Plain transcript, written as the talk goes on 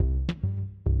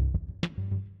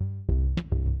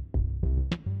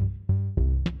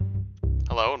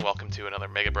Hello and welcome to another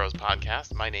Mega Bros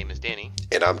podcast. My name is Danny.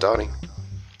 And I'm Donnie.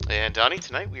 And Donnie,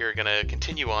 tonight we are going to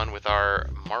continue on with our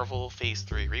Marvel Phase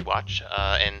 3 rewatch.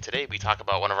 And today we talk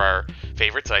about one of our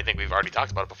favorites. I think we've already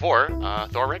talked about it before,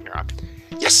 Thor Ragnarok.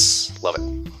 Yes, love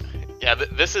it. Yeah,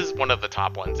 this is one of the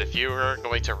top ones. If you were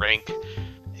going to rank,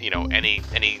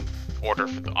 any order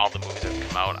for all the movies that have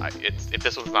come out, if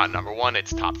this one's not number one,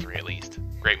 it's top three at least.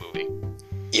 Great movie.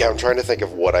 Yeah, I'm trying to think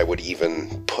of what I would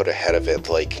even put ahead of it.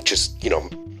 Like, just,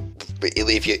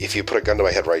 if you put a gun to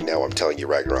my head right now, I'm telling you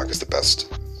Ragnarok is the best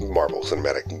Marvel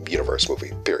Cinematic Universe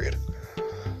movie, period.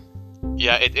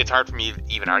 Yeah, it's hard for me to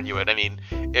even argue it. I mean,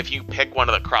 if you pick one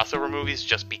of the crossover movies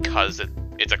just because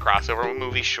it's a crossover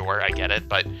movie, sure, I get it.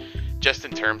 But just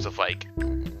in terms of, like,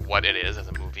 what it is as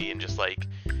a movie and just, like,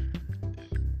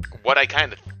 what I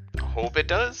kind of hope it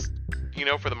does,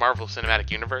 for the Marvel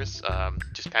Cinematic Universe,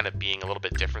 just kind of being a little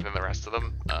bit different than the rest of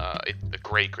them. A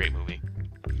great movie.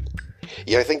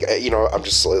 Yeah, I think, I'm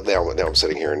just, now I'm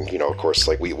sitting here and, of course,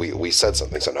 like, we said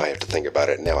something, so now I have to think about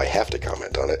it, and now I have to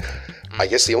comment on it. I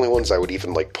guess the only ones I would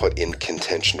even, like, put in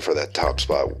contention for that top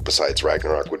spot besides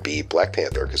Ragnarok would be Black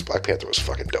Panther, because Black Panther was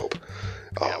fucking dope.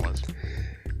 Yeah, it was.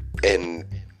 And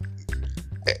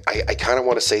I kind of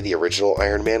want to say the original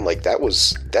Iron Man, like, that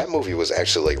movie was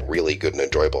actually, like, really good and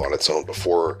enjoyable on its own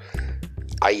before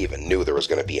I even knew there was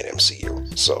going to be an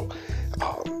MCU. So,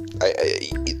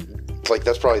 like,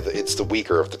 that's probably it's the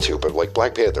weaker of the two, but, like,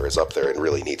 Black Panther is up there and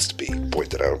really needs to be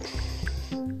pointed out.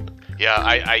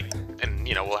 Yeah, and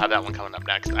we'll have that one coming up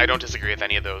next. I don't disagree with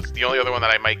any of those. The only other one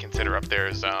that I might consider up there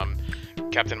is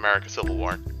Captain America: Civil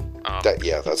War.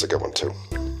 That's a good one too.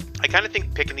 I kind of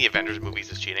think picking the Avengers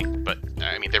movies is cheating, but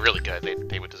I mean they're really good.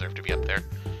 They would deserve to be up there.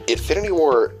 Infinity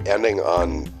War ending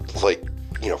on, like,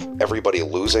 everybody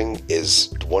losing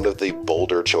is one of the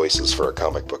bolder choices for a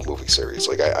comic book movie series.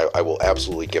 Like, I will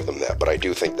absolutely give them that, but I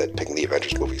do think that picking the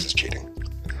Avengers movies is cheating.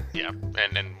 Yeah,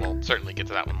 and we'll certainly get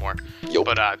to that one more. Yep.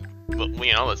 But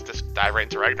let's just dive right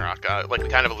into Ragnarok. Like we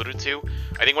kind of alluded to,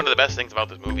 I think one of the best things about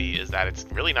this movie is that it's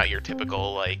really not your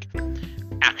typical, like,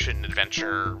 action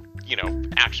adventure,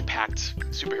 action-packed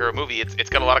superhero movie. It's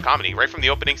got a lot of comedy right from the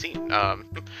opening scene,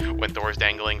 when Thor's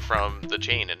dangling from the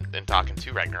chain and talking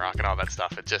to Ragnarok and all that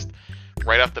stuff. It's just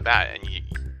right off the bat,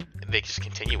 and they just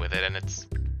continue with it, and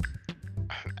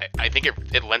I think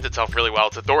it lends itself really well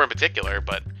to Thor in particular,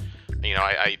 but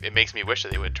it makes me wish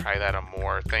that they would try that on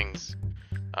more things,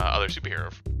 other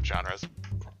superhero genres.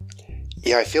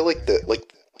 Yeah, I feel like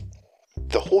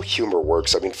the whole humor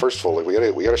works. I mean, first of all, like,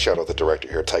 we gotta shout out the director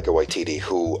here, Taika Waititi,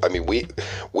 who, I mean,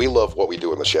 we love What We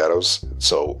Do in the Shadows.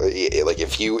 So, like,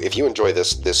 if you enjoy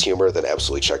this humor, then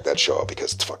absolutely check that show out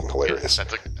because it's fucking hilarious. Yeah,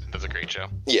 that's a great show.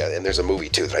 Yeah, and there's a movie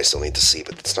too that I still need to see,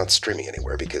 but it's not streaming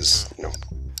anywhere because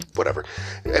whatever.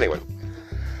 Anyway.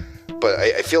 But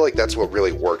I feel like that's what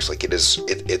really works. Like,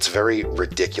 it's very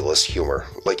ridiculous humor.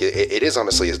 Like, it is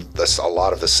honestly a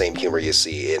lot of the same humor you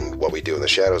see in What We Do in the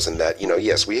Shadows, in that,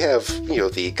 yes, we have,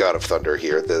 the God of Thunder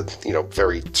here, the,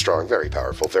 very strong, very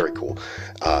powerful, very cool.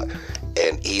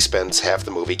 And he spends half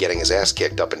the movie getting his ass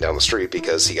kicked up and down the street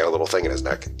because he got a little thing in his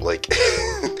neck. Like,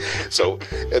 so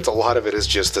it's a lot of it is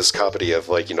just this comedy of,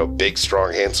 like, big,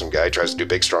 strong, handsome guy tries to do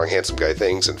big, strong, handsome guy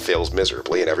things and fails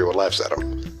miserably, and everyone laughs at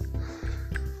him.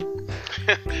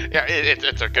 Yeah,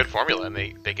 it's a good formula, and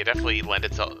they could definitely lend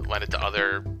it to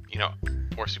other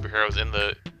more superheroes in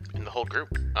the whole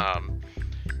group.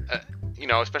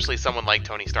 Especially someone like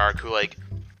Tony Stark, who, like,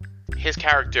 his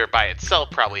character by itself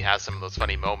probably has some of those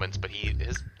funny moments, but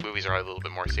his movies are a little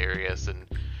bit more serious, and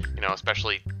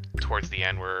especially towards the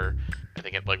end where I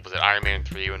think was it Iron Man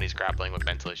 3 when he's grappling with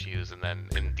mental issues, and then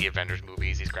in the Avengers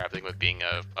movies he's grappling with being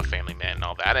a family man and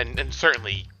all that, and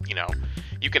certainly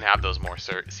you can have those more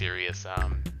serious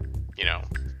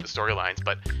storylines,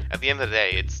 but at the end of the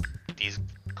day it's these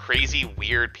crazy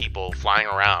weird people flying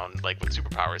around, like, with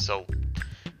superpowers, so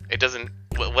it doesn't,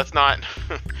 let's not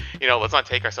let's not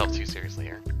take ourselves too seriously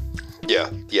here. Yeah,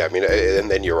 I mean,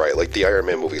 and then you're right, like, the Iron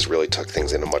Man movies really took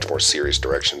things in a much more serious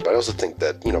direction, but I also think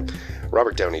that,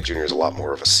 Robert Downey Jr. is a lot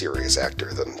more of a serious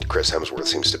actor than Chris Hemsworth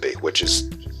seems to be, which is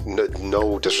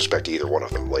no disrespect to either one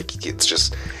of them. Like, it's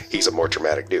just, he's a more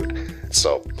dramatic dude.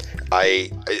 So, I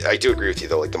do agree with you,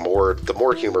 though, like, the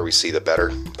more humor we see, the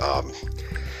better.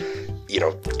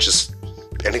 Just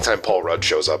anytime Paul Rudd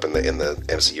shows up in the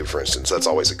MCU, for instance, that's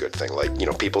always a good thing. Like,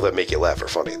 people that make you laugh are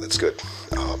funny, that's good.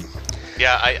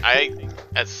 Yeah, I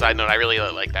as a side note, I really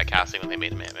like that casting when they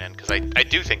made him Ant-Man, because I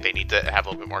do think they need to have a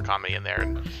little bit more comedy in there.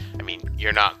 And I mean,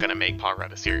 you're not going to make Paul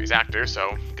Rudd a serious actor,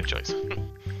 so good choice.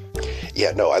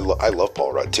 Yeah, no, I love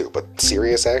Paul Rudd too, but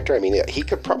serious actor, I mean, yeah, he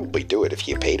could probably do it if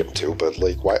you paid him to, but,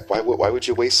 like, why would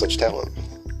you waste such talent?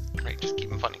 Right, just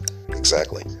keep him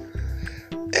exactly.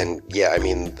 And yeah, I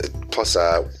mean, plus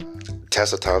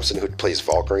Tessa Thompson, who plays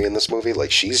Valkyrie in this movie,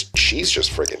 like she's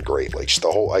just freaking great. Like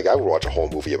the whole, like I would watch a whole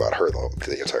movie about her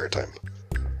the entire time.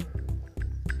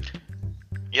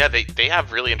 Yeah, they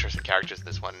have really interesting characters in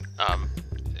this one.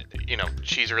 You know,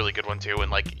 she's a really good one too,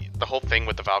 and like the whole thing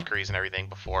with the Valkyries and everything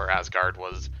before Asgard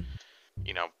was,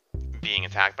 you know, being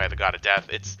attacked by the god of death.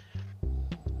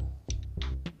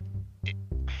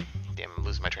 Damn, I'm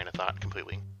losing my train of thought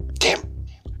completely. Damn,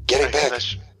 get it back.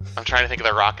 I'm trying to think of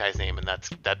the rock guy's name, and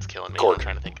that's killing me. Gorg. I'm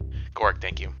trying to think. Gorg,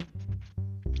 thank you.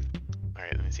 All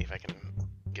right, let me see if I can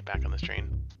get back on this train.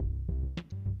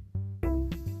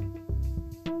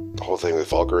 The whole thing with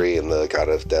Valkyrie and the god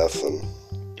of death, and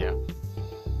yeah.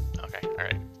 Okay, all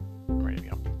right, I'm ready to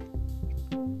go.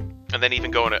 And then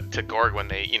even going to Gorg when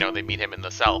they meet him in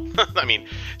the cell. I mean,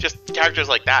 just characters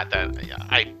like that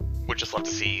I would just love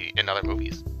to see in other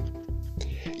movies.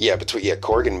 yeah,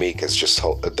 Korg and Meek is just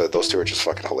those two are just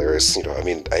fucking hilarious. You know, I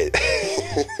mean,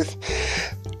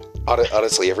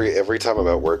 honestly, every time I'm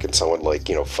at work and someone like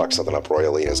fucks something up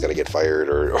royally and is gonna get fired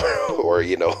or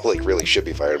like really should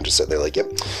be fired, I'm just sitting there like,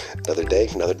 yep, another day,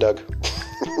 another Doug.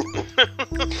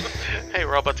 Hey,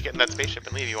 we're all about to get in that spaceship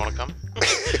and leave. You want to come?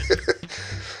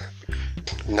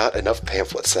 Not enough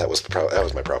pamphlets. That was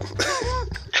my problem.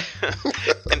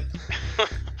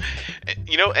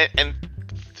 and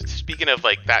speaking of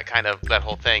like that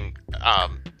whole thing,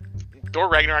 Thor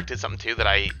Ragnarok did something too that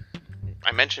I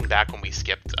mentioned back when we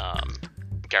skipped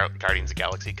Guardians of the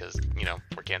Galaxy because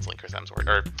we're canceling Chris Hemsworth,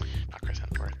 or not Chris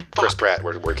Hemsworth. Chris Pratt.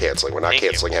 We're canceling. We're not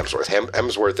canceling Hemsworth.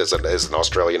 Hemsworth is an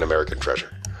Australian American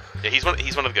treasure. Yeah, he's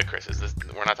one of the good Chris's.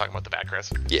 We're not talking about the bad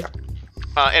Chris. Yeah.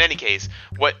 In any case,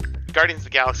 what Guardians of the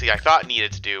Galaxy I thought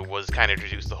needed to do was kind of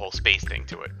introduce the whole space thing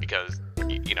to it because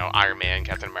Iron Man,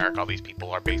 Captain America, all these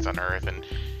people are based on Earth, and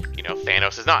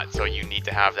Thanos is not. So you need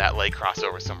to have that like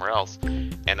crossover somewhere else.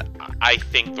 And I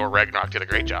think Thor Ragnarok did a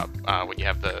great job when you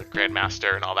have the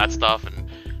Grandmaster and all that stuff, and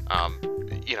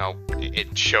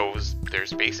it shows there's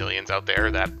space aliens out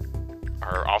there that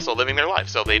are also living their life.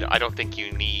 So I don't think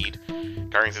you need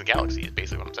Guardians of the Galaxy. Is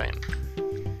basically what I'm saying.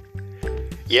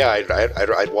 Yeah,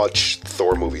 I'd watch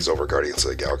Thor movies over Guardians of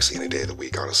the Galaxy any day of the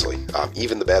week, honestly.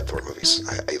 Even the bad Thor movies.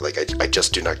 I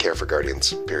just do not care for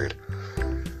Guardians, period.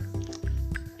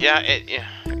 Yeah,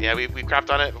 we crapped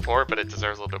on it before, but it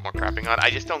deserves a little bit more crapping on. I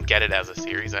just don't get it as a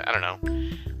series. I don't know.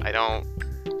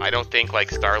 I don't think like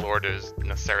Star-Lord is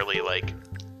necessarily like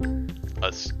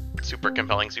a super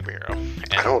compelling superhero.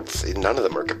 And none of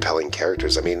them are compelling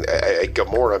characters. I mean,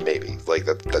 Gamora maybe, like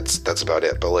that's about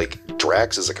it. But like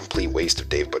Drax is a complete waste of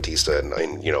Dave Bautista and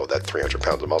that 300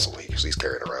 pounds of muscle he's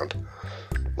carrying around.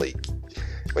 Like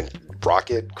when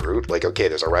Rocket, Groot, like okay,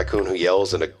 there's a raccoon who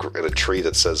yells and a tree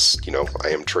that says, I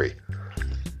am tree.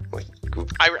 Like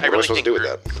what am I supposed to do with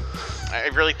that? I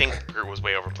really think Groot was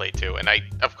way overplayed too, and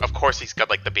of course he's got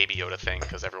like the Baby Yoda thing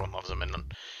because everyone loves him, and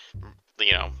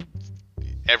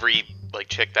every like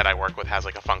chick that I work with has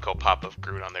like a Funko Pop of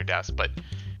Groot on their desk, but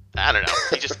I don't know,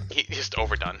 he's just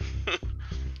overdone.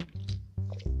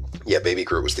 Yeah, Baby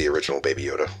Groot was the original Baby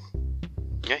Yoda.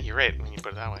 Yeah, you're right when you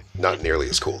put it that way. Not nearly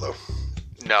as cool though.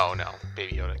 No,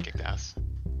 Baby Yoda kicked ass.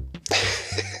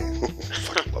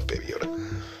 Fucking love Baby Yoda.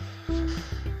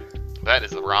 That is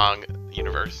the wrong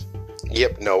universe.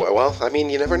 Yep. No. Well, I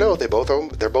mean, you never know. They're both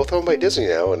owned by Disney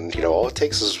now, and all it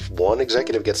takes is one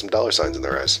executive get some dollar signs in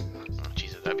their eyes. Oh,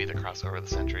 Jesus, that'd be the crossover of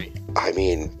the century. I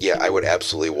mean, yeah, I would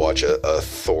absolutely watch a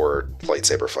Thor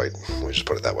lightsaber fight. Let me just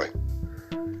put it that way.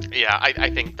 Yeah,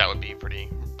 I think that would be pretty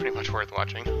much worth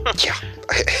watching. Yeah.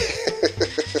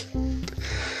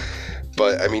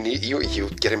 But I mean, you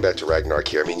getting back to Ragnarok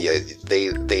here. I mean, yeah,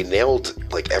 they nailed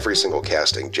like every single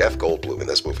casting. Jeff Goldblum in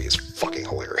this movie is fucking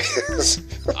hilarious.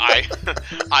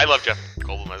 I love Jeff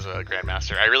Goldblum as a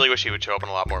Grandmaster. I really wish he would show up in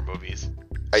a lot more movies.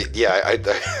 I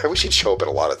wish he'd show up in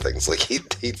a lot of things. Like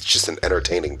he's just an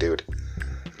entertaining dude.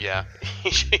 Yeah,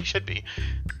 he should be.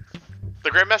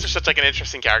 The Grandmaster's such like an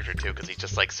interesting character too, because he's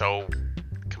just like so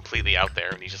completely out there,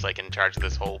 and he's just like in charge of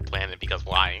this whole planet because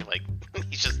why? Like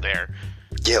he's just there.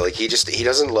 Yeah, like he doesn't he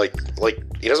doesn't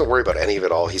worry about any of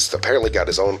it all. He's apparently got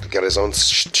his own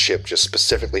ship just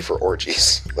specifically for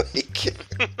orgies. Like,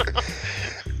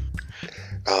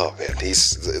 oh man,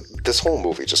 this whole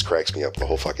movie just cracks me up the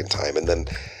whole fucking time. And then,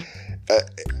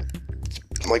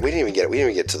 like we didn't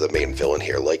even get to the main villain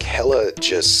here. Like Hela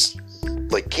just.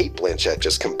 Like Cate Blanchett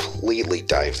just completely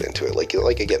dives into it. Like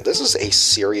again, this is a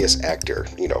serious actor,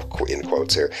 in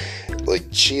quotes here. Like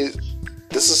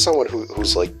this is someone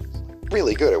who's like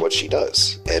really good at what she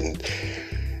does, and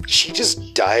she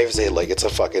just dives in like it's a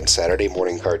fucking Saturday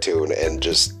morning cartoon and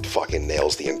just fucking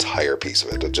nails the entire piece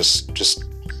of it. Just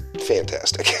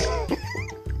fantastic.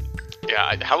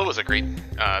 Yeah, Hela was a great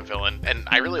villain, and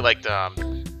I really liked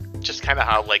just kind of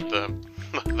how like the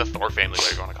Thor family,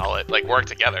 whatever you want to call it, like work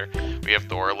together. We have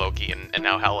Thor, Loki, and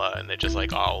now Hela, and they just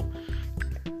like all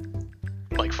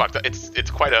like fucked up.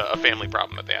 It's quite a family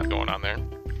problem that they have going on there.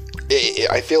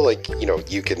 I feel like, you know,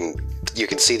 you can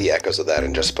see the echoes of that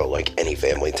in just about like any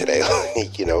family today.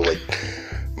 You know, like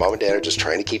mom and dad are just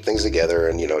trying to keep things together,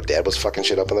 and you know, dad was fucking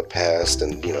shit up in the past,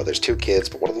 and you know, there's two kids,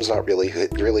 but one of them's not really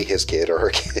his kid or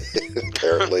her kid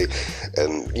apparently.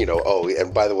 And you know, oh,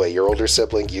 and by the way, your older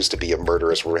sibling used to be a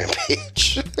murderous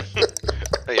rampage.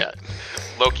 Yeah,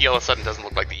 Loki all of a sudden doesn't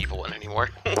look like the evil one anymore.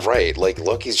 Right, like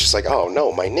Loki's just like, oh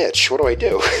no, my niche, what do I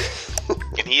do?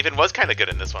 And he even was kind of good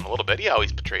in this one a little bit. He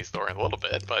always betrays Thor a little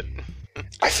bit, but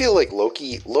I feel like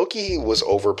Loki was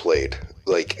overplayed.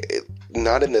 Like,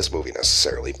 not in this movie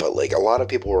necessarily, but like a lot of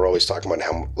people were always talking about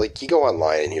how, like, you go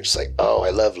online and you're just like, oh, I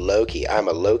love Loki. I'm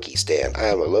a Loki stan.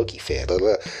 I'm a Loki fan. Blah,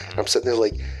 blah. And I'm sitting there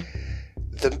like,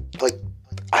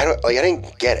 I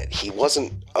didn't get it. He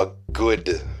wasn't a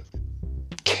good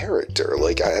character.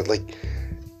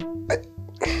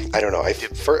 I don't know.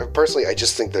 Personally, I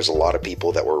just think there's a lot of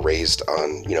people that were raised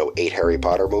on, you know, 8 Harry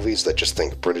Potter movies that just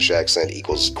think British accent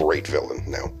equals great villain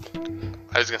now.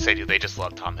 I was gonna say, do they just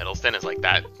love Tom Hiddleston? Is like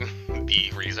that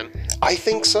the reason? I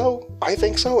think so.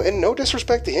 And no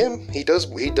disrespect to him, he does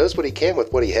what he can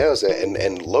with what he has,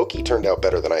 and Loki turned out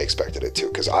better than I expected it to.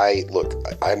 Because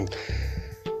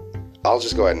I'll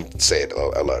just go ahead and say it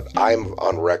aloud. I'm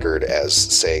on record as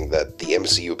saying that the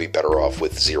MCU would be better off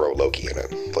with zero Loki in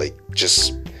it. Like,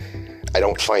 just, I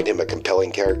don't find him a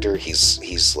compelling character.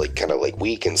 He's like kind of like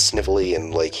weak and snivelly,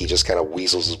 and like he just kind of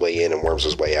weasels his way in and worms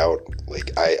his way out.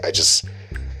 Like,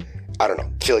 I don't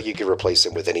know. I feel like you could replace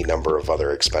him with any number of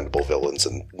other expendable villains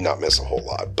and not miss a whole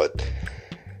lot. But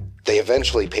they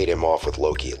eventually paid him off with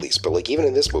Loki at least. But like even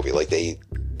in this movie, like they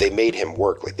made him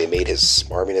work. Like they made his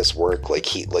smarminess work. Like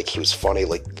he was funny.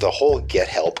 Like the whole get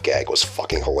help gag was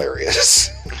fucking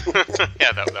hilarious.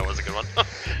 Yeah, that was a good one.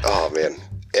 Oh man.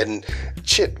 And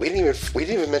shit, we didn't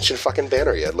even mention fucking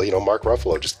Banner yet. You know, Mark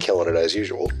Ruffalo just killing it as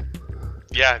usual.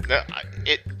 Yeah,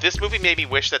 this movie made me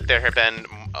wish that there had been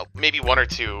maybe 1 or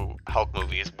 2 Hulk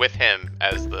movies with him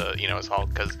as as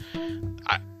Hulk, because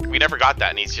we never got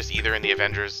that, and he's just either in the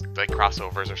Avengers like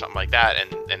crossovers or something like that,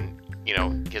 and you know,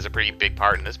 he has a pretty big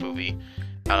part in this movie,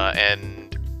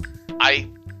 and I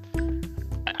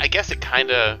guess it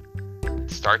kind of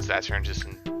starts that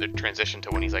transition to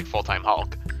when he's like full-time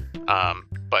Hulk,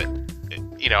 but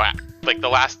you know, like the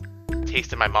last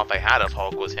taste in my mouth I had of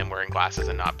Hulk was him wearing glasses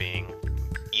and not being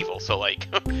evil. So like,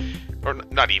 or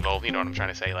not evil, you know what I'm trying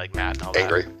to say, like mad and all that.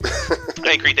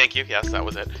 Angry, thank you. Yes, that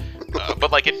was it.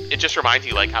 But like it just reminds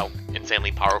you like how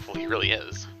insanely powerful he really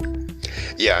is.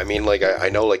 Yeah, I mean, like I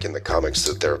know, like in the comics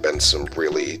that there have been some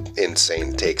really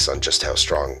insane takes on just how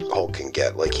strong Hulk can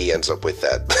get. Like he ends up with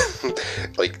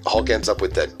that, like Hulk ends up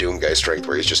with that Doom guy strength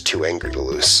where he's just too angry to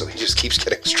lose, so he just keeps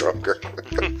getting stronger.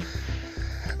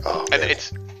 Oh, man.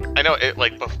 And I know it,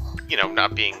 like, you know,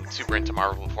 not being super into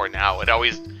Marvel before now,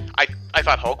 I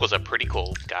thought Hulk was a pretty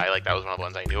cool guy. Like that was one of the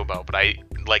ones I knew about, but I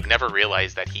like never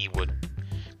realized that he would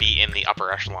be in the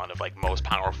upper echelon of like most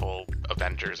powerful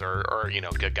Avengers or you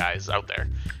know, good guys out there.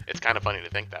 It's kind of funny to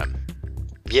think that.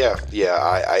 Yeah,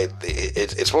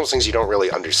 it's one of those things you don't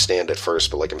really understand at first,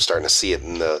 but like I'm starting to see it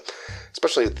in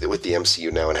especially with the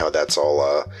MCU now and how that's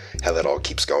all how that all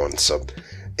keeps going. So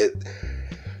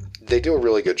they do a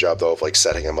really good job though of like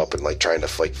setting him up and like trying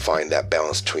to like find that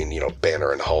balance between, you know,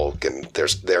 Banner and Hulk, and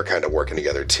they're kind of working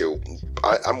together too.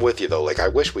 I'm with you though. Like I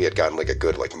wish we had gotten like a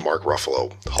good like Mark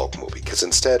Ruffalo Hulk movie, because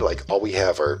instead like all we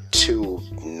have are 2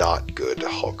 not good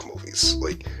Hulk movies.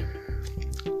 Like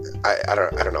I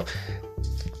don't know.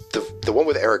 The one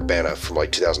with Eric Bana from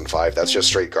like 2005, that's just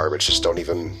straight garbage. Just don't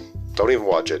even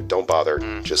watch it. Don't bother.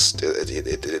 Just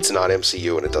it's not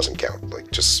MCU and it doesn't count. Like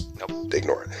just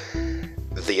ignore it.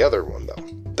 The other one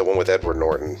though, the one with Edward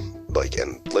Norton, like,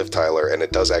 and Liv Tyler, and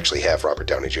it does actually have Robert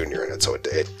Downey Jr. in it, so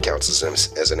it counts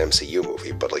as an MCU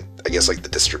movie. But like, I guess like the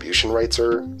distribution rights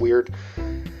are weird.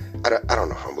 I don't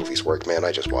know how movies work, man.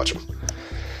 I just watch them.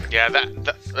 Yeah,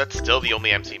 that's still the only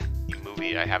MCU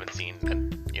movie I haven't seen.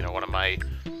 And you know, one of my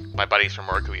buddies from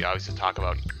work who we always talk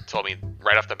about told me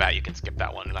right off the bat you can skip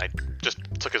that one, and I just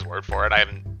took his word for it. I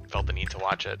haven't felt the need to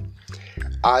watch it.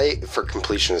 For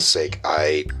completionist sake,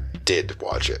 I did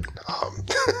watch it.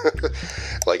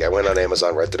 Like I went on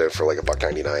Amazon, rented it for like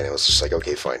 $1.99. I was just like,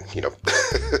 okay, fine, you know.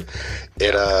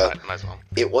 Might as well.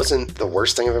 It wasn't the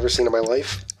worst thing I've ever seen in my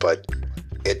life, but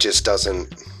it just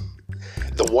doesn't.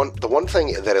 the one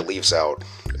thing that it leaves out,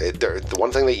 the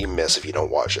one thing that you miss if you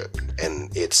don't watch it,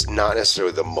 and it's not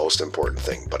necessarily the most important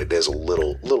thing, but it is a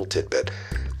little tidbit,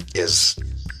 is,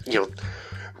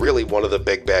 really one of the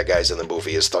big bad guys in the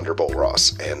movie is Thunderbolt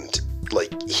Ross, and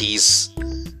like he's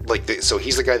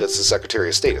the guy that's the Secretary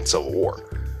of State in Civil War.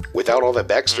 Without all that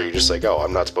backstory, you're just like, oh,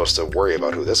 I'm not supposed to worry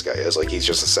about who this guy is. Like, he's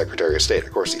just the Secretary of State.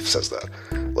 Of course he says that.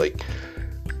 Like,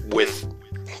 with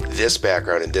this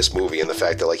background in this movie and the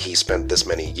fact that, like, he spent this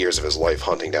many years of his life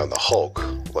hunting down the Hulk,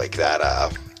 like, that,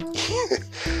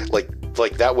 like,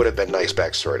 that would have been nice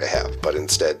backstory to have. But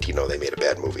instead, they made a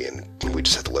bad movie and we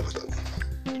just had to live with it.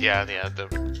 Yeah,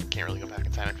 can't really go back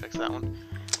in time and fix that one.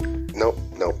 Nope.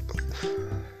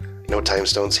 No time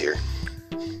stones here.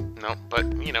 No, but,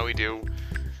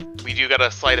 we do got a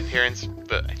slight appearance,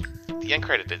 but the end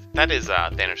credit that is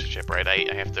Thanos' ship, right? I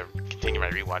have to continue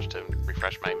my rewatch to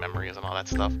refresh my memories and all that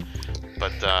stuff.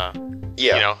 But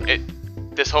yeah,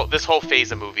 this whole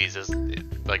phase of movies is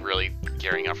like really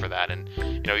gearing up for that, and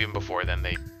even before then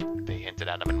they hinted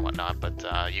at them and whatnot. But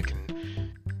you can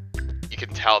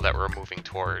tell that we're moving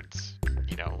towards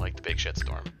like the big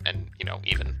shitstorm, and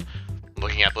even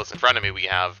looking at this in front of me, we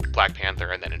have Black Panther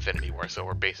and then Infinity War, so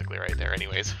we're basically right there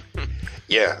anyways.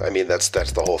 Yeah, I mean, that's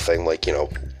the whole thing, like,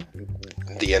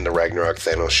 the end of Ragnarok,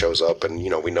 Thanos shows up, and,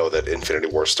 we know that Infinity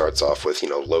War starts off with,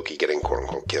 Loki getting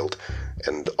quote-unquote killed,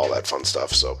 and all that fun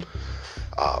stuff, so,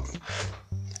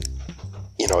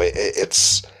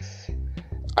 it's,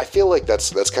 I feel like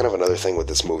that's kind of another thing with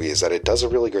this movie, is that it does a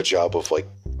really good job of, like,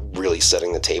 really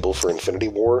setting the table for Infinity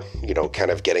War,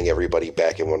 kind of getting everybody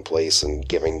back in one place and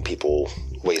giving people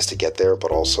ways to get there,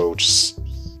 but also just,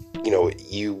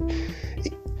 you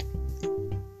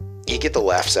get the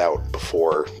laughs out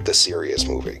before the serious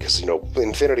movie, because,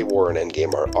 Infinity War and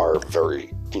Endgame are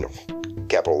very,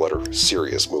 capital letter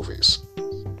serious movies,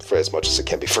 for as much as it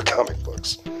can be for comic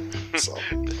books. So.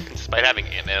 Despite having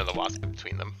Ant-Man and the Wasp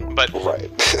between them. But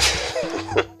right.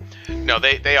 No,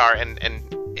 they are, and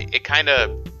it kind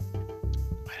of,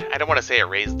 I don't want to say it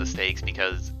raised the stakes,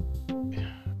 because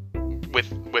with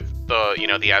the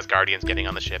the Asgardians getting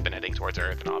on the ship and heading towards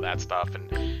Earth and all that stuff,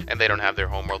 and they don't have their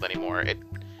homeworld anymore,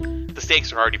 the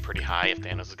stakes are already pretty high if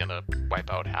Thanos is gonna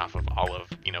wipe out half of all of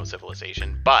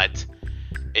civilization. But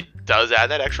it does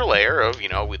add that extra layer of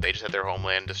they just had their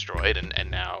homeland destroyed,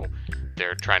 and now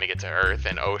they're trying to get to Earth,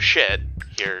 and oh shit,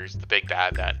 here's the big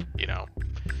bad that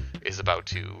is about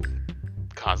to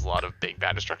cause a lot of big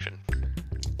bad destruction.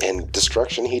 And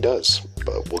destruction he does,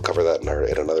 but we'll cover that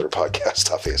in another podcast,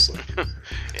 obviously.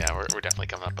 Yeah, we're definitely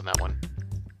coming up on that one.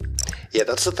 Yeah,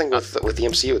 that's the thing with the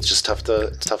MCU. It's just tough to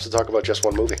talk about just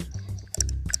one movie.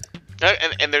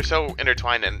 And they're so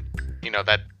intertwined, and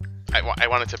that I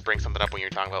wanted to bring something up when you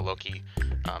were talking about Loki,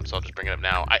 so I'll just bring it up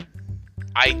now.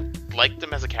 I liked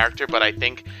him as a character, but I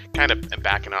think, kind of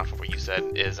backing off of what you said,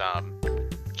 is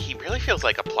he really feels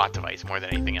like a plot device more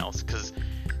than anything else, because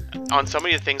on so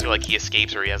many of the things where like he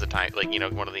escapes or he has a time, like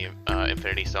one of the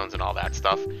Infinity Stones and all that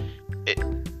stuff,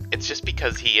 it's just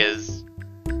because he is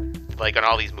like on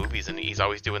all these movies and he's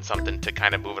always doing something to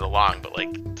kind of move it along, but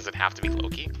like, does it have to be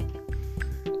Loki?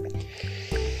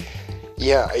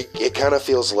 Yeah, it kind of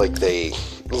feels like they,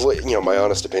 my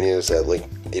honest opinion is that like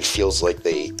it feels like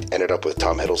they ended up with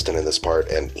Tom Hiddleston in this part,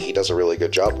 and he does a really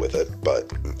good job with it, but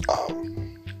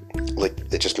like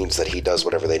it just means that he does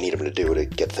whatever they need him to do to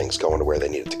get things going to where they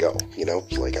need it to go.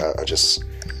 Like I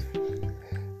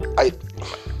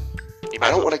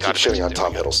don't want to keep shitting on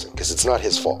Tom Hiddleston, because it's not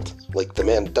his fault. Like, the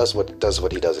man does what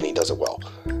he does, and he does it well.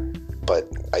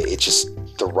 But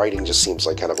the writing just seems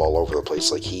like kind of all over the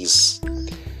place. Like he's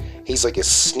like a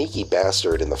sneaky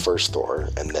bastard in the first Thor,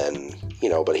 and then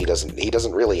but he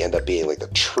doesn't really end up being like the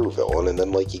true villain. And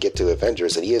then like you get to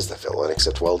Avengers, and he is the villain.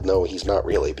 Except, well, no, he's not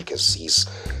really, because he's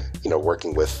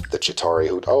working with the Chitauri,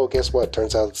 who, oh, guess what?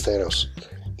 Turns out it's Thanos.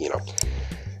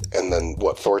 And then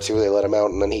what? Thor 2, they let him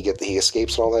out, and then he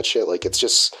escapes and all that shit. Like,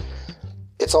 it's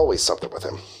always something with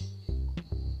him.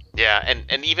 Yeah,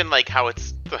 and even like how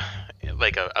it's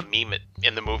like a meme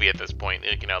in the movie at this point,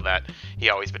 that he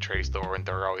always betrays Thor and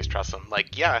Thor always trusts him.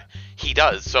 Like, yeah, he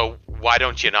does. So why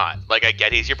don't you not? Like, I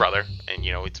get he's your brother and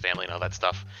it's family and all that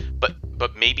stuff, but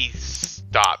maybe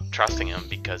stop trusting him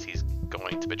because he's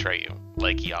going to betray you,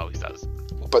 like he always does.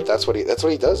 But that's what he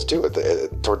does too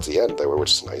towards the end,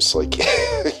 which is nice. Like,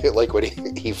 like when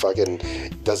he fucking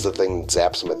does the thing,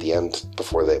 zaps him at the end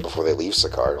before they leave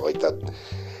Sakaar, like that.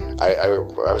 I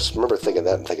remember thinking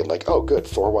that and thinking like, oh, good,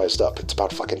 Thor wised up. It's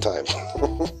about fucking time.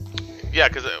 Yeah,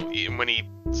 because when he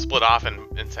split off and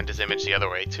sent his image the other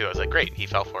way too, I was like, great, he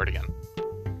fell for it again.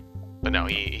 But no,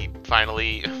 he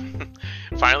finally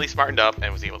smartened up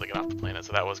and was able to get off the planet,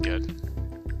 so that was good.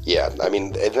 Yeah, I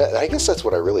mean, I guess that's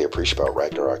what I really appreciate about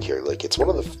Ragnarok here. Like, it's one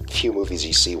of the few movies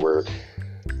you see where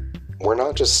we're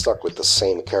not just stuck with the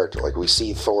same character. Like, we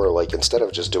see Thor, like, instead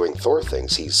of just doing Thor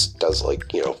things, he does,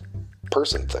 like,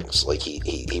 person things. Like,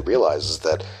 he realizes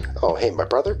that, oh, hey, my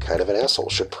brother, kind of an asshole,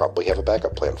 should probably have a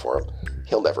backup plan for him.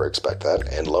 He'll never expect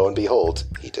that, and lo and behold,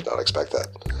 he did not expect that.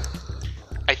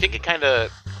 I think it kind of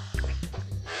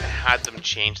had them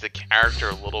change the character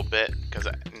a little bit, because,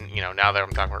 now that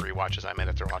I'm talking about rewatches, I might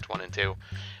have to watch 1 and 2.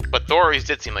 But Thor always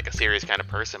did seem like a serious kind of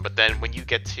person, but then when you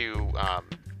get to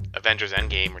Avengers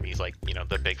Endgame, where he's like,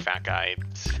 the big fat guy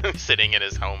sitting in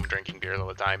his home drinking beers all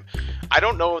the time, I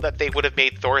don't know that they would have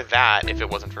made Thor that if it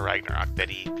wasn't for Ragnarok, that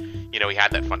he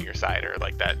had that funnier side, or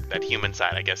like that human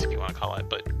side, I guess, if you want to call it,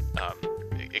 but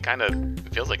it kind of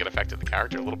feels like it affected the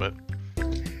character a little bit.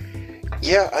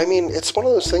 Yeah, I mean, it's one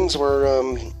of those things where,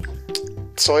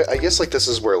 so I guess, like, this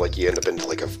is where, like, you end up into,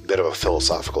 like, a bit of a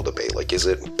philosophical debate. Like, is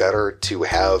it better to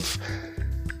have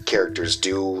characters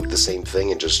do the same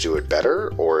thing and just do it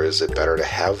better, or is it better to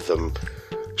have them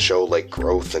show, like,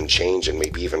 growth and change and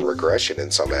maybe even regression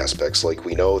in some aspects? Like,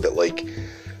 we know that, like,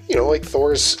 like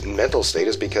Thor's mental state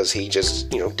is because he just,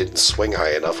 didn't swing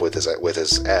high enough with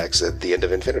his axe at the end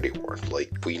of Infinity War. Like,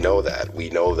 we know that. We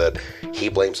know that he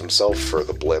blames himself for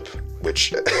the blip,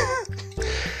 which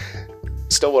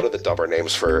still one of the dumber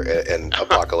names for an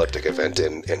apocalyptic event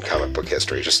in comic book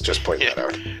history. Just pointing that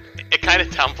out. It kind of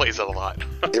downplays it a lot.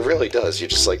 It really does. You're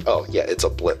just like, oh yeah, it's a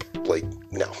blip. Like,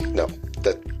 no,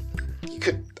 that you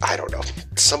could. I don't know.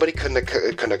 Somebody couldn't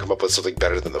have come up with something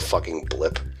better than the fucking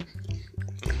blip.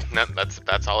 No,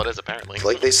 that's all it is, apparently.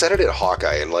 Like, they said it in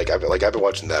Hawkeye, and I've been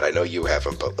watching that. I know you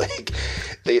haven't, but like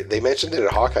they mentioned it in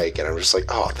Hawkeye again. I'm just like,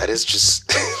 oh, that is just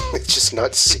it's just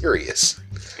not serious.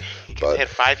 But they had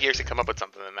 5 years to come up with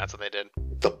something, and that's what they did.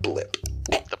 The blip.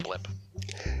 The blip.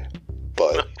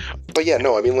 But yeah,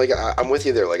 no, I mean, like, I'm with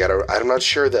you there. Like, I'm not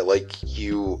sure that, like,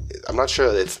 I'm not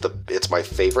sure that it's my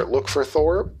favorite look for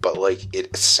Thor, but like,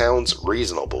 it sounds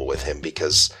reasonable with him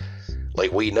because,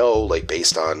 like, we know, like,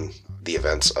 based on the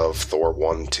events of Thor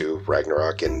 1, 2,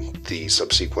 Ragnarok, and the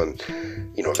subsequent,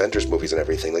 Avengers movies and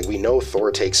everything, like, we know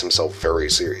Thor takes himself very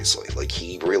seriously. Like,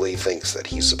 he really thinks that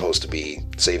he's supposed to be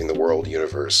saving the world,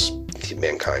 universe,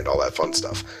 mankind, all that fun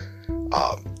stuff.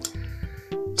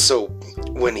 So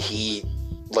when he,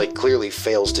 like, clearly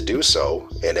fails to do so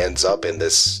and ends up in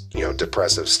this,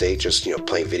 depressive state, just,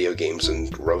 playing video games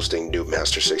and roasting Noob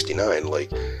Master 69,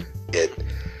 like,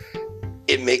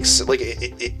 it makes, like,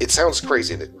 it sounds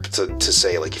crazy to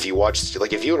say, like, if you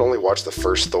had only watched the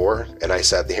first Thor, and I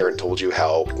sat here and told you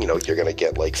how, you're gonna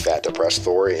get, like, fat, depressed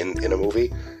Thor in a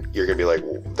movie, you're gonna be like,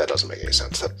 well, that doesn't make any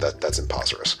sense. That's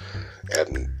imposterous.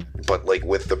 But, like,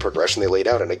 with the progression they laid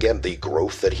out, and again, the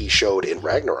growth that he showed in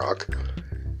Ragnarok,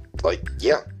 like,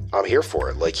 yeah, I'm here for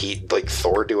it. Like,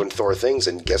 Thor doing Thor things,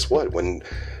 and guess what? When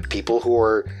people who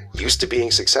are used to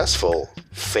being successful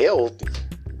fail,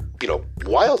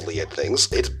 wildly at things,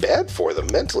 it's bad for them,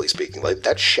 mentally speaking. Like,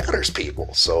 that shatters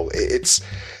people. So it's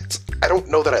I don't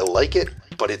know that I like it,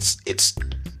 but it's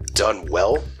done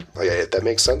well. Like, if that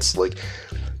makes sense. Like,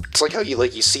 it's like how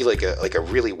you see like a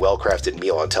really well-crafted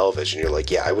meal on television. You're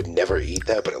like, yeah, I would never eat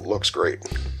that, but it looks great.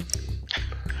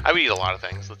 I would eat a lot of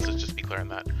things. Let's just be clear on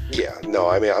that. Yeah, no,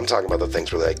 I mean, I'm talking about the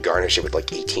things where they garnish it with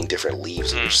like 18 different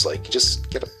leaves, and you're just like,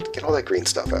 just get all that green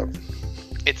stuff out.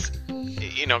 It's,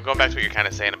 going back to what you're kind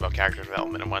of saying about character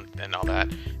development and all that,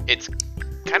 it's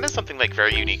kind of something like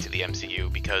very unique to the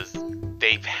MCU because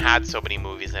they've had so many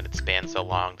movies and it spans so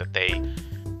long that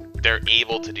they're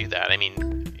able to do that. I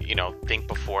mean, think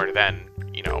before then,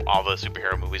 all the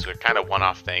superhero movies were kind of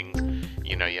one-off things.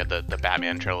 You had the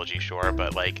Batman trilogy, sure,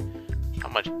 but like, how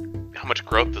much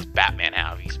growth does Batman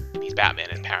have? He's Batman,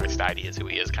 and parents died. He is who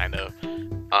he is, kind of.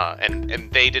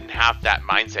 And they didn't have that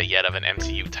mindset yet of an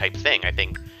MCU type thing. I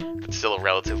think that's still a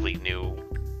relatively new,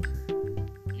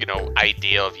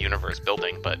 idea of universe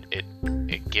building, but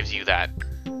it gives you that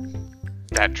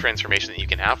transformation that you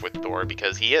can have with Thor,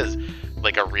 because he is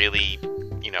like a really,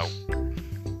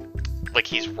 like,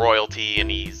 he's royalty, and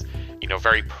he's,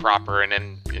 very proper, and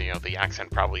then, the accent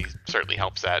probably certainly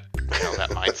helps that, that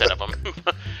mindset of him.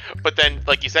 But then,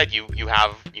 like you said, you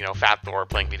have, Fat Thor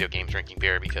playing video games, drinking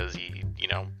beer because he,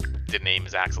 did name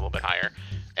his axe a little bit higher.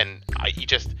 And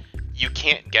you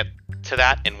can't get to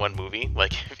that in one movie.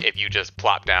 Like, if you just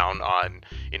plop down on,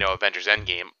 Avengers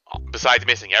Endgame, besides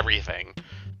missing everything,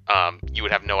 you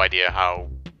would have no idea how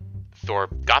Thor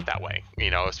got that way,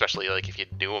 especially like if you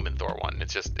knew him in Thor 1.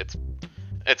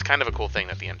 It's kind of a cool thing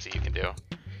that the MCU can do.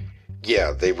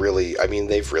 Yeah, they've really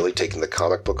taken the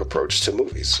comic book approach to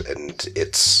movies, and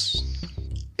it's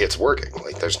it's working.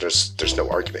 Like there's no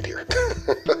argument here.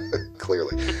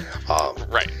 Clearly.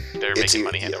 Right. They're making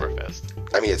money hand over fist.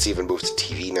 I mean, it's even moved to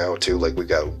TV now too. Like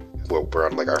we're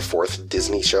on like our 4th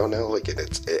Disney show now. Like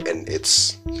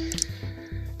it's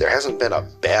there hasn't been a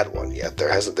bad one yet.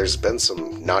 There's been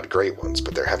some not great ones,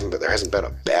 but there hasn't been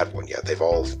a bad one yet. They've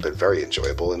all been very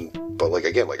enjoyable. But like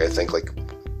again, like I think like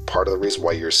part of the reason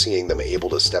why you're seeing them able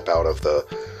to step out of the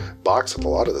box with a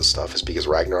lot of this stuff is because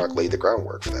Ragnarok laid the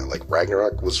groundwork for that. Like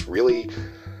Ragnarok was really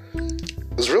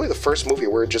the first movie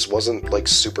where it just wasn't like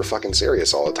super fucking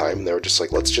serious all the time. And they were just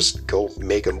like, let's just go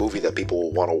make a movie that people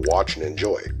will want to watch and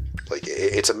enjoy. Like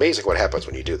it's amazing what happens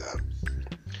when you do that.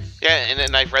 Yeah,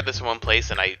 and I've read this in one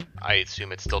place, and I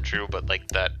assume it's still true, but like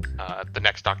that the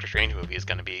next Doctor Strange movie is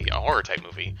going to be a horror type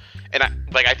movie, and I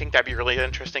think that'd be really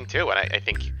interesting too. And I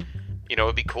think, you know,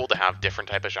 it'd be cool to have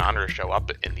different type of genres show up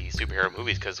in these superhero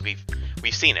movies, because we've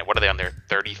seen it. What are they on their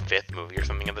 35th movie or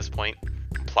something at this point,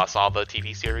 plus all the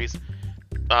TV series?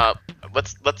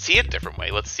 Let's see it a different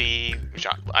way. Let's see.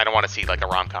 I don't want to see like a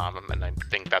rom-com, and I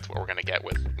think that's what we're gonna get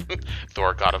with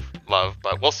Thor: God of Love,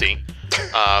 but we'll see.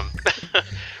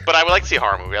 But I would like to see a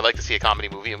horror movie. I'd like to see a comedy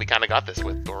movie, and we kind of got this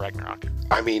with Thor: Ragnarok.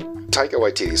 I mean, Taika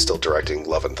Waititi is still directing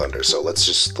Love and Thunder, so let's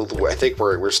just. I think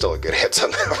we're still in good hands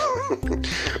on that.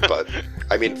 But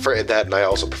I mean, for that, and I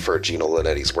also prefer Gino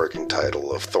Linetti's working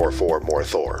title of Thor 4: More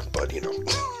Thor. But you know,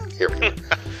 here we go.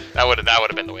 That would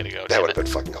have been the way to go. That would have been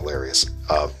fucking hilarious.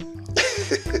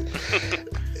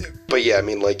 But yeah, I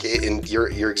mean, like,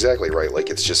 you're exactly right. Like,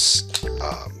 it's just,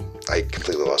 I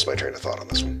completely lost my train of thought on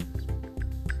this one.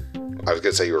 I was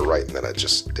gonna say you were right, and then it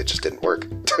just didn't work.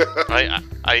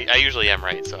 I usually am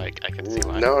right, so I can see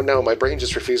why. No, my brain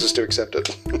just refuses to accept it.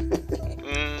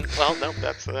 Well, no,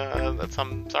 that's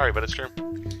I'm sorry, but it's true.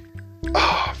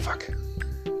 Oh, fuck.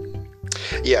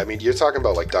 Yeah, I mean, you're talking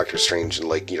about like Doctor Strange and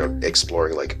like, you know,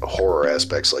 exploring like horror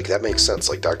aspects. Like that makes sense.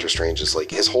 Like Doctor Strange is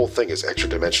like, his whole thing is extra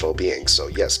dimensional beings. So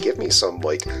yes, give me some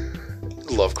like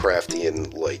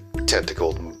Lovecraftian like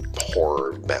tentacled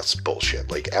horror mess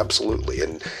bullshit. Like absolutely.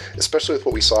 And especially with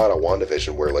what we saw out of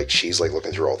WandaVision, where like she's like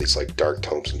looking through all these like dark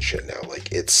tomes and shit now. Like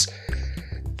there's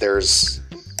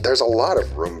a lot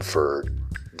of room for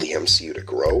the MCU to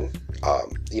grow.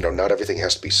 You know, not everything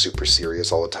has to be super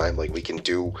serious all the time. Like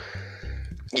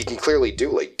you can clearly do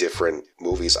like different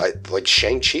movies. Like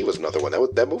Shang-Chi was another one.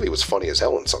 That movie was funny as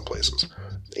hell in some places.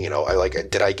 You know,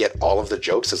 did I get all of the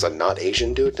jokes as a not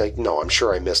Asian dude? Like, no, I'm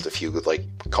sure I missed a few like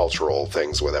cultural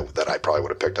things that I probably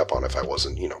would have picked up on if I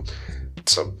wasn't, you know,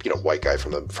 some, you know, white guy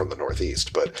from the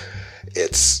Northeast. But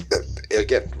it's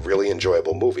again really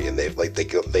enjoyable movie, and they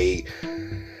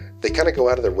kind of go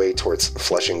out of their way towards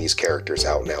fleshing these characters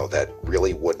out now that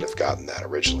really wouldn't have gotten that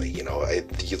originally. You know,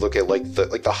 you look at like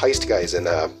the heist guys in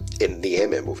the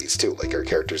Ant-Man movies too, like are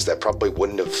characters that probably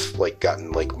wouldn't have like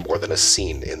gotten like more than a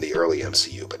scene in the early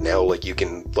MCU, but now like you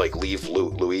can like leave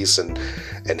Luis and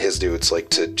his dudes like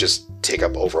to just take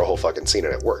up over a whole fucking scene,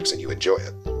 and it works, and you enjoy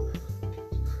it.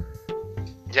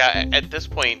 Yeah, at this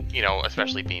point, you know,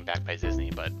 especially being backed by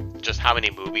Disney, but just how many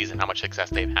movies and how much success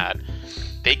they've had,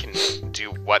 they can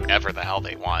do whatever the hell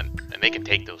they want, and they can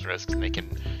take those risks, and they can,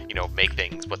 you know, make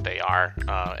things what they are.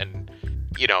 And,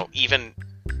 you know, even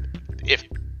if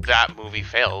that movie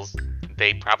fails,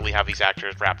 they probably have these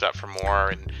actors wrapped up for more,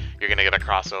 and you're going to get a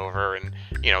crossover. And,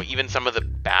 you know, even some of the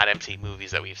bad MCU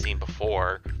movies that we've seen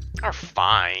before are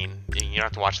fine. You don't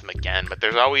have to watch them again, but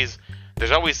there's always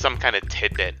some kind of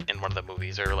tidbit in one of the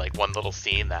movies, or like one little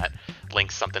scene that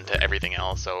links something to everything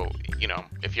else. So, you know,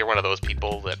 if you're one of those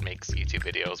people that makes YouTube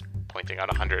videos pointing out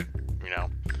 100, you know,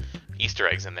 Easter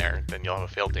eggs in there, then you'll have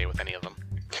a field day with any of them.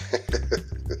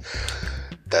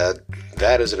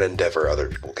 That is an endeavor other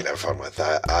people can have fun with.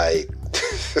 I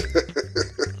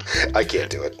can't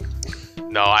do it.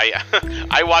 No,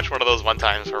 I watched one of those one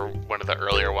time for one of the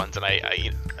earlier ones, and I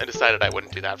decided I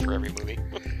wouldn't do that for every movie.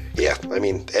 Yeah, I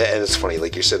mean, and it's funny,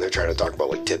 like, you're sitting there trying to talk about,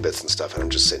 like, tidbits and stuff, and I'm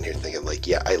just sitting here thinking, like,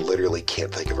 yeah, I literally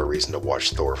can't think of a reason to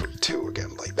watch Thor 2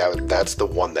 again. Like, that's the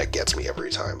one that gets me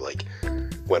every time. Like,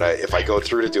 if I go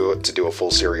through to do a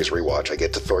full series rewatch, I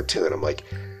get to Thor 2, and I'm like,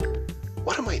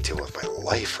 what am I doing with my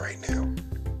life right now?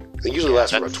 It usually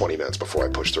lasts for about 20 minutes before I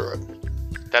push through it.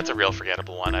 That's a real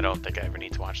forgettable one. I don't think I ever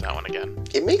need to watch that one again.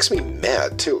 It makes me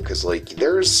mad, too, because, like,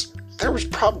 there was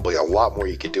probably a lot more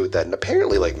you could do with that. And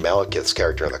apparently, like, Malekith's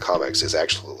character in the comics is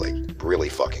actually, like, really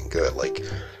fucking good. Like,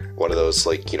 one of those,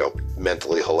 like, you know,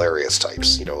 mentally hilarious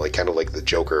types. You know, like, kind of like the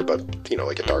Joker, but, you know,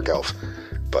 like a dark elf.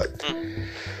 But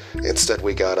instead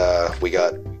we got that.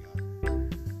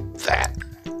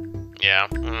 Yeah.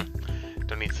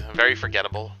 Don't need to. Very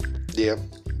forgettable. Yeah.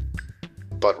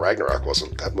 But Ragnarok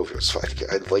wasn't. That movie was fine.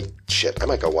 I like shit. I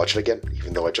might go watch it again,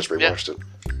 even though I just rewatched it.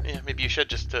 Yeah, maybe you should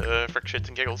just for shits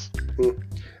and giggles.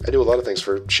 I do a lot of things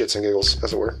for shits and giggles,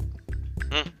 as it were.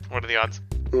 What are the odds?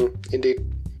 Indeed.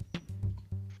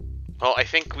 Well, I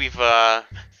think we've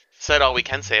said all we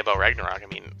can say about Ragnarok. I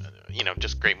mean,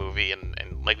 just great movie, and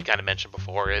like we kind of mentioned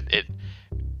before, it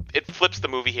flips the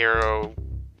superhero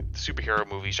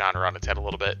movie genre on its head a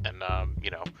little bit, and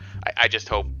I just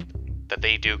hope that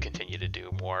they do continue to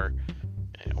do more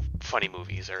funny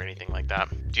movies or anything like that.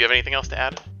 Do you have anything else to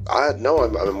add? No,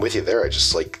 I'm with you there. I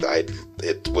just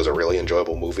it was a really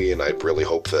enjoyable movie, and I really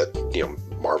hope that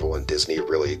Marvel and Disney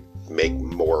really make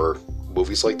more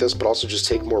movies like this, but also just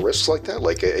take more risks like that.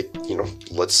 Like,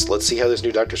 let's see how this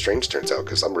new Doctor Strange turns out,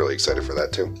 because I'm really excited for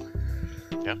that too.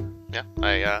 Yeah,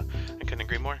 I couldn't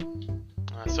agree more.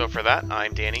 So for that,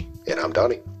 I'm Danny. And I'm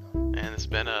Donnie. And it's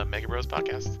been a Mega Bros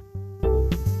podcast.